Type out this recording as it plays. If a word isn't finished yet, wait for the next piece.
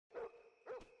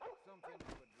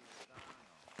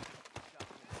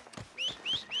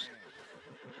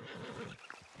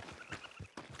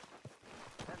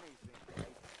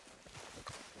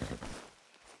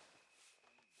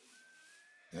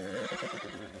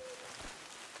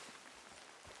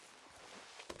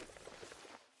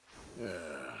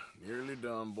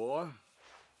son, boy.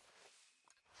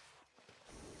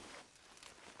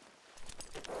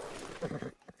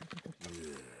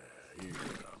 Yeah, here you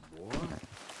are, boy.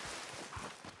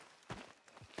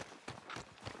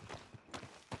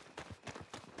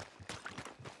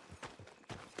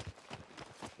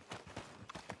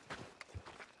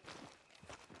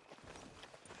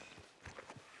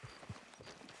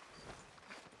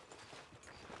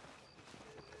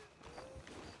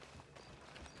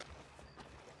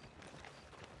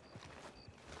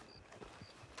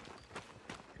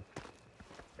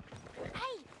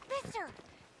 Mister!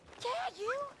 Yeah,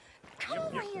 you! Come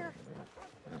over here!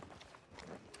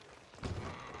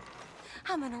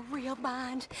 I'm in a real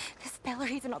bind. This fella,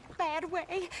 he's in a bad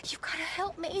way. You've gotta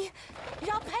help me.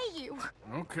 I'll pay you.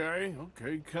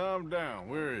 Okay, calm down.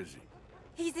 Where is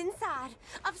he? He's inside.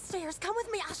 Upstairs. Come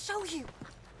with me. I'll show you.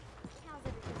 How's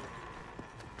everything?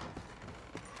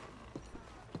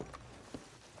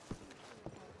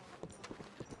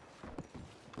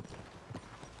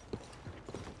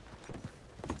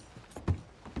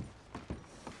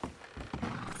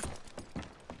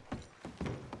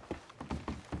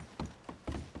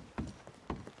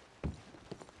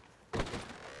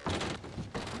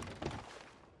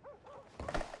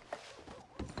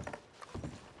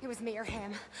 It was me or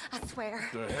him, I swear.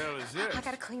 What the hell is this? I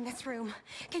gotta clean this room.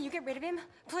 Can you get rid of him,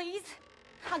 please?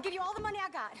 I'll give you all the money I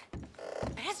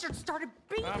got. Bastard started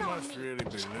beating on me. I must really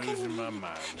be losing my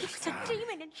mind He this was a time.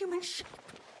 demon in human shape.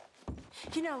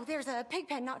 You know, there's a pig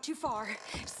pen not too far.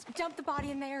 Just dump the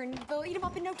body in there and they'll eat him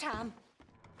up in no time.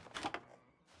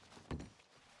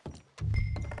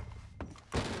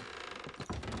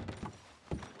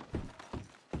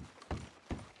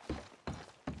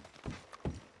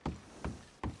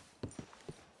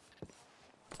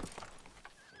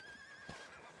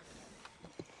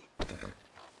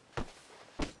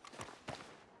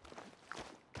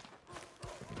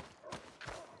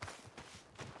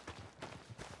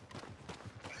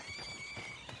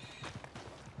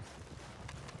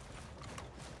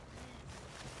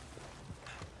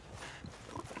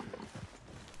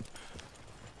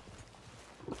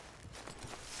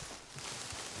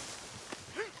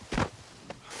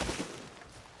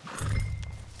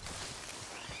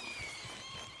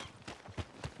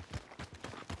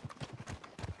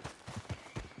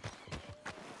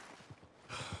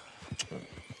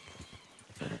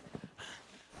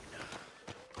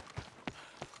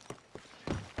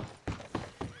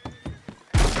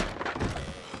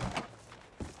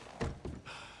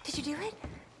 Did you do it?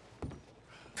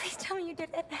 Please tell me you did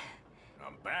it.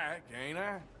 I'm back, ain't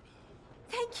I?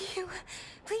 Thank you.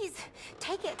 Please,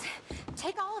 take it.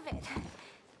 Take all of it.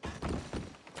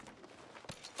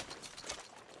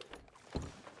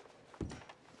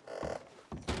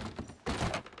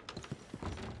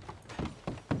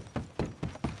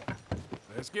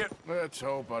 Let's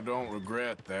hope I don't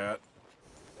regret that.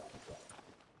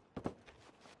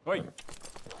 Wait.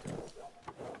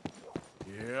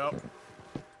 Yep.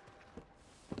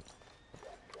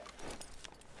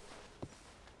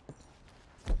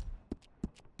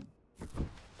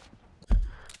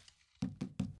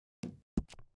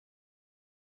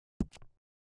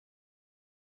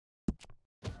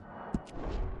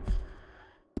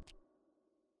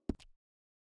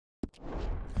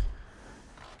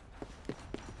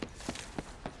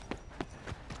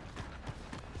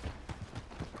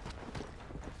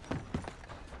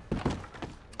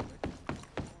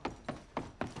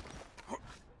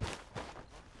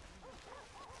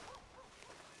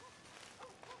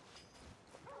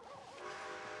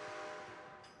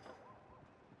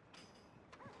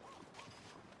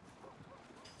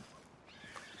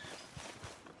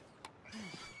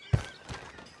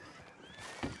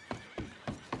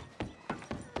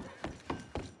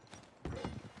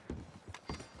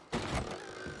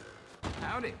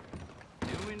 Howdy.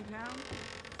 New in town?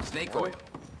 Snake oil.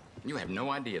 You have no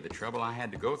idea the trouble I had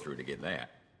to go through to get that.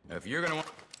 Now, if you're gonna want...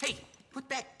 Hey, put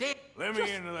that dead... Let me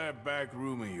into that back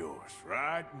room of yours,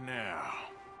 right now.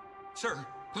 Sir,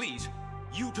 please.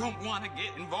 You don't want to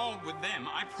get involved with them,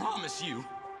 I promise you.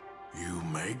 You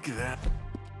make that...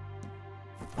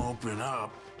 open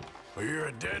up, or you're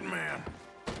a dead man.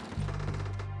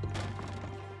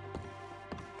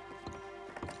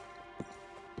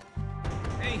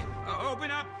 Hey, open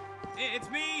up. It's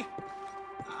me.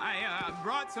 I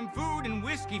brought some food and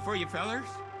whiskey for you fellers.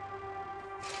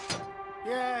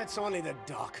 Yeah, it's only the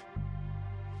doc.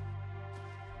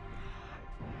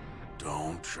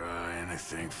 Don't try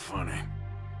anything funny.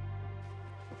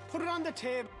 Put it on the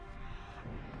table.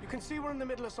 You can see we're in the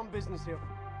middle of some business here.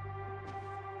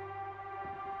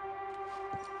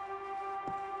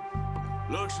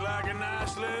 Looks like a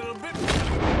nice little bit.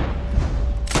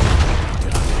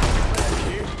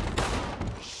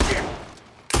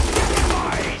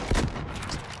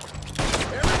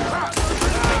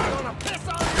 Gonna piss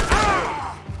on you!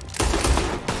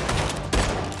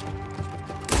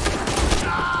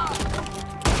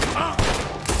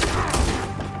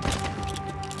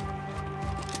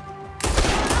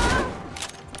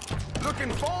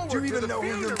 Looking forward Do you to even the know who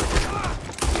you're... future.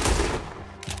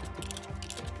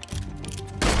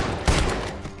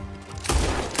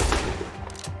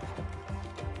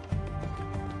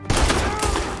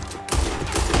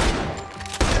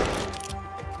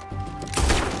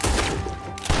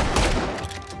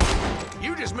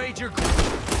 You just made your...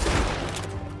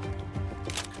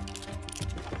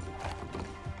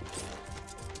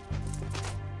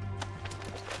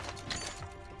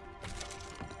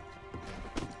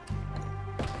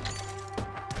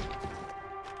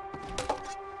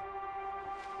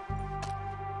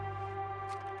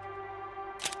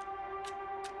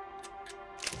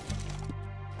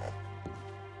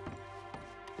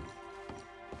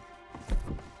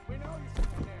 We know you're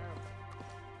sitting there.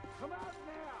 Come out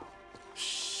now.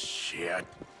 Shit.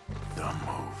 The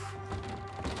move.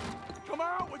 Come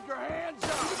out with your hands up.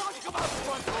 Come out the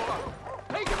front door.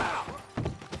 Take him out.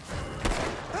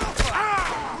 Help!